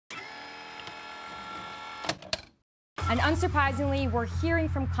And unsurprisingly, we're hearing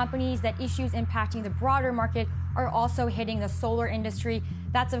from companies that issues impacting the broader market are also hitting the solar industry.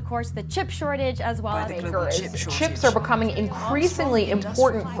 That's, of course, the chip shortage as well as chips are becoming increasingly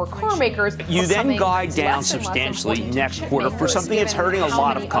important for car makers. You then guide down substantially next quarter for something that's hurting a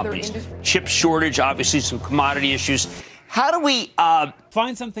lot of companies. Chip shortage, obviously some commodity issues. How do we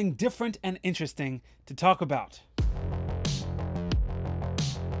find something different and interesting to talk about?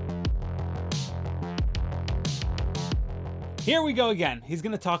 Here we go again. He's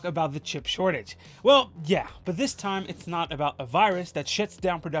going to talk about the chip shortage. Well, yeah, but this time it's not about a virus that shuts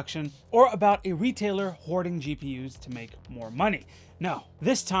down production or about a retailer hoarding GPUs to make more money. No,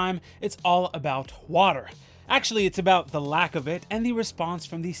 this time it's all about water. Actually, it's about the lack of it and the response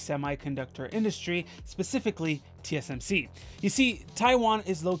from the semiconductor industry, specifically TSMC. You see, Taiwan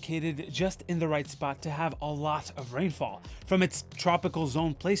is located just in the right spot to have a lot of rainfall. From its tropical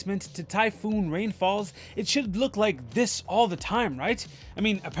zone placement to typhoon rainfalls, it should look like this all the time, right? I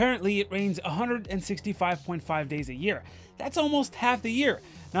mean, apparently it rains 165.5 days a year. That's almost half the year.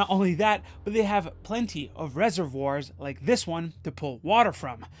 Not only that, but they have plenty of reservoirs like this one to pull water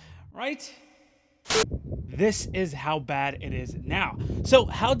from, right? This is how bad it is now. So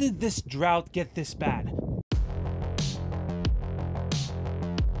how did this drought get this bad?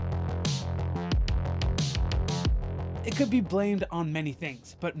 It could be blamed on many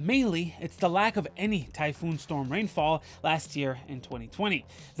things, but mainly it's the lack of any typhoon storm rainfall last year in 2020.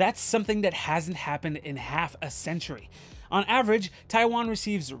 That's something that hasn't happened in half a century. On average, Taiwan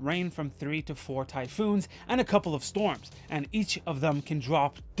receives rain from 3 to 4 typhoons and a couple of storms, and each of them can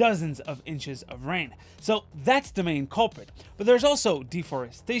drop dozens of inches of rain. So that's the main culprit. But there's also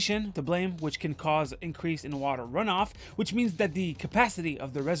deforestation to blame, which can cause increase in water runoff, which means that the capacity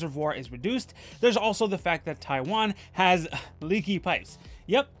of the reservoir is reduced. There's also the fact that Taiwan has leaky pipes.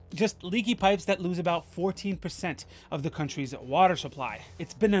 Yep, just leaky pipes that lose about 14% of the country's water supply.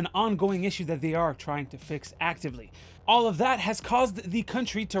 It's been an ongoing issue that they are trying to fix actively. All of that has caused the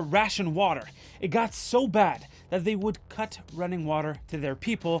country to ration water. It got so bad that they would cut running water to their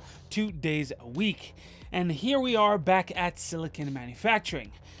people 2 days a week. And here we are back at Silicon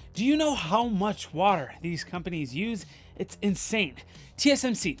Manufacturing. Do you know how much water these companies use? It's insane.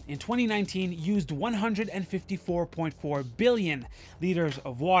 TSMC in 2019 used 154.4 billion liters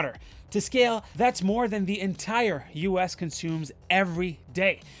of water. To scale, that's more than the entire US consumes every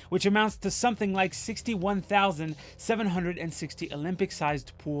day, which amounts to something like 61,760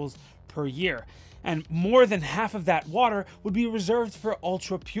 Olympic-sized pools per year. And more than half of that water would be reserved for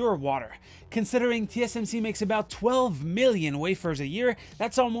ultra-pure water. Considering TSMC makes about 12 million wafers a year,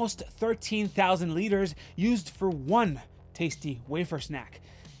 that's almost 13,000 liters used for one tasty wafer snack.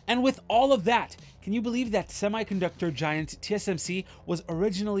 And with all of that, can you believe that semiconductor giant TSMC was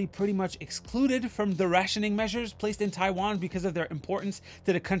originally pretty much excluded from the rationing measures placed in Taiwan because of their importance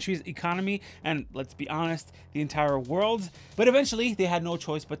to the country's economy and, let's be honest, the entire world? But eventually they had no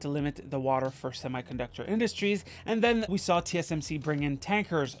choice but to limit the water for semiconductor industries, and then we saw TSMC bring in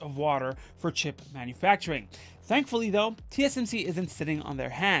tankers of water for chip manufacturing. Thankfully though, TSMC isn't sitting on their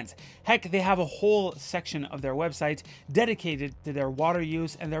hands. Heck, they have a whole section of their website dedicated to their water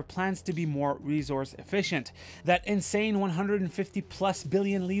use and their plans to be more resource efficient. That insane 150 plus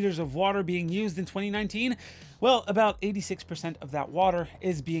billion liters of water being used in 2019, well, about 86% of that water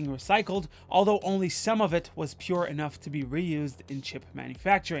is being recycled, although only some of it was pure enough to be reused in chip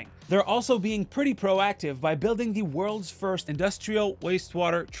manufacturing. They're also being pretty proactive by building the world's first industrial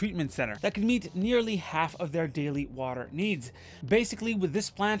wastewater treatment center that can meet nearly half of their daily water needs. Basically, with this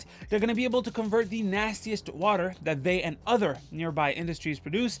plant, they're going to be able to convert the nastiest water that they and other nearby industries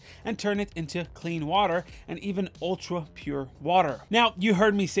produce and turn it into clean water and even ultra pure water. Now, you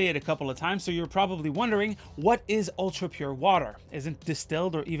heard me say it a couple of times, so you're probably wondering, what is ultra pure water? Isn't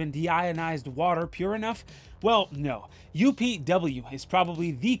distilled or even deionized water pure enough? Well, no. UPW is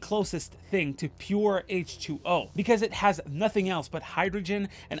probably the closest thing to pure H2O because it has nothing else but hydrogen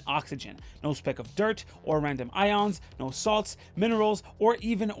and oxygen. No speck of dirt or random ions, no salts, minerals, or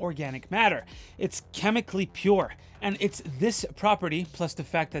even organic matter. It's chemically pure. And it's this property, plus the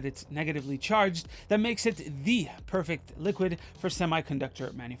fact that it's negatively charged, that makes it the perfect liquid for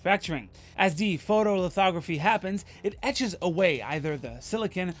semiconductor manufacturing. As the photolithography happens, it etches away either the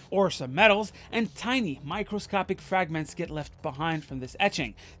silicon or some metals, and tiny microscopic fragments get left behind from this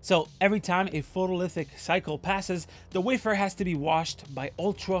etching. So every time a photolithic cycle passes, the wafer has to be washed by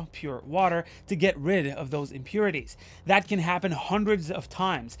ultra pure water to get rid of those impurities. That can happen hundreds of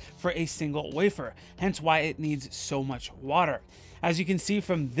times for a single wafer, hence why it needs so much water. As you can see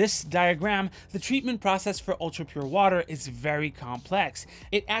from this diagram, the treatment process for ultra-pure water is very complex.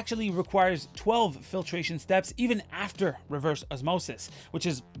 It actually requires 12 filtration steps even after reverse osmosis, which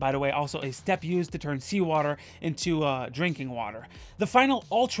is, by the way, also a step used to turn seawater into drinking water. The final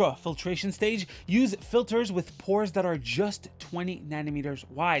ultra filtration stage use filters with pores that are just 20 nanometers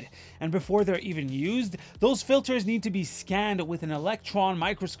wide. And before they're even used, those filters need to be scanned with an electron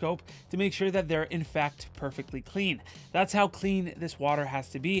microscope to make sure that they're in fact perfectly clean. That's how clean this water has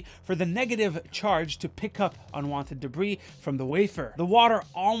to be for the negative charge to pick up unwanted debris from the wafer. The water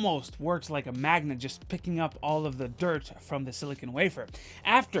almost works like a magnet, just picking up all of the dirt from the silicon wafer.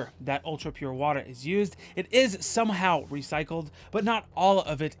 After that ultra pure water is used, it is somehow recycled, but not all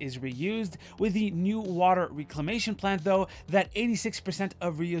of it is reused. With the new water reclamation plant though, that 86%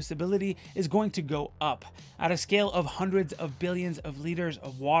 of reusability is going to go up. At a scale of hundreds of billions of liters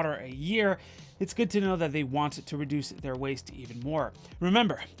of water a year, it's good to know that they want to reduce their waste even more.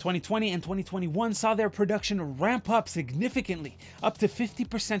 Remember, 2020 and 2021 saw their production ramp up significantly, up to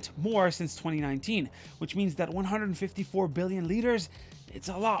 50% more since 2019, which means that 154 billion liters, it's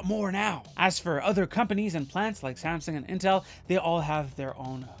a lot more now. As for other companies and plants like Samsung and Intel, they all have their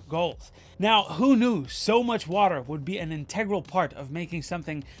own goals. Now, who knew so much water would be an integral part of making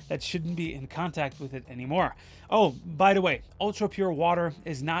something that shouldn't be in contact with it anymore? Oh, by the way, ultra pure water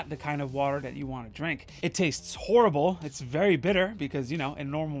is not the kind of water that you want to drink. It tastes horrible. It's very bitter because, you know,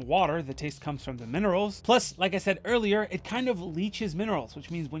 in normal water, the taste comes from the minerals. Plus, like I said earlier, it kind of leaches minerals, which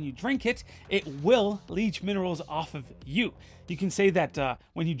means when you drink it, it will leach minerals off of you. You can say that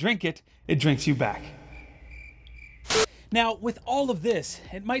when you drink it, it drinks you back. Now, with all of this,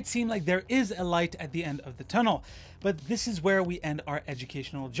 it might seem like there is a light at the end of the tunnel, but this is where we end our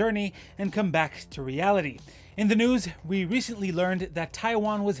educational journey and come back to reality. In the news, we recently learned that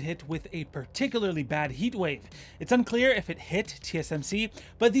Taiwan was hit with a particularly bad heat wave. It's unclear if it hit TSMC,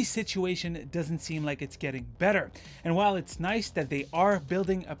 but the situation doesn't seem like it's getting better. And while it's nice that they are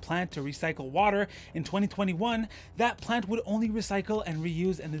building a plant to recycle water in 2021, that plant would only recycle and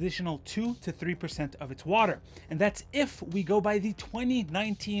reuse an additional 2 to 3% of its water. And that's if we go by the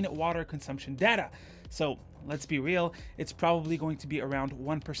 2019 water consumption data. So let's be real, it's probably going to be around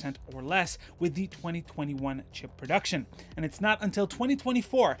 1% or less with the 2021 chip production. And it's not until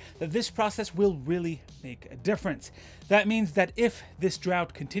 2024 that this process will really make a difference. That means that if this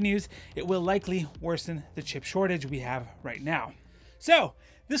drought continues, it will likely worsen the chip shortage we have right now. So,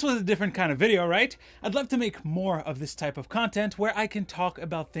 this was a different kind of video, right? I'd love to make more of this type of content where I can talk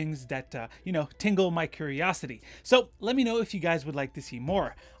about things that, tingle my curiosity. So let me know if you guys would like to see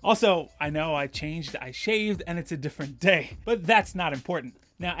more. Also, I know I changed, I shaved, and it's a different day, but that's not important.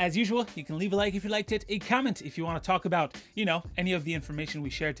 Now, as usual, you can leave a like if you liked it, a comment if you want to talk about, any of the information we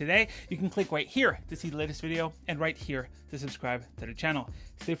shared today. You can click right here to see the latest video and right here to subscribe to the channel.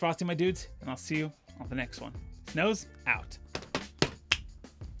 Stay frosty, my dudes, and I'll see you on the next one. Snows out.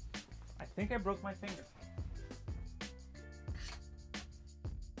 I think I broke my finger.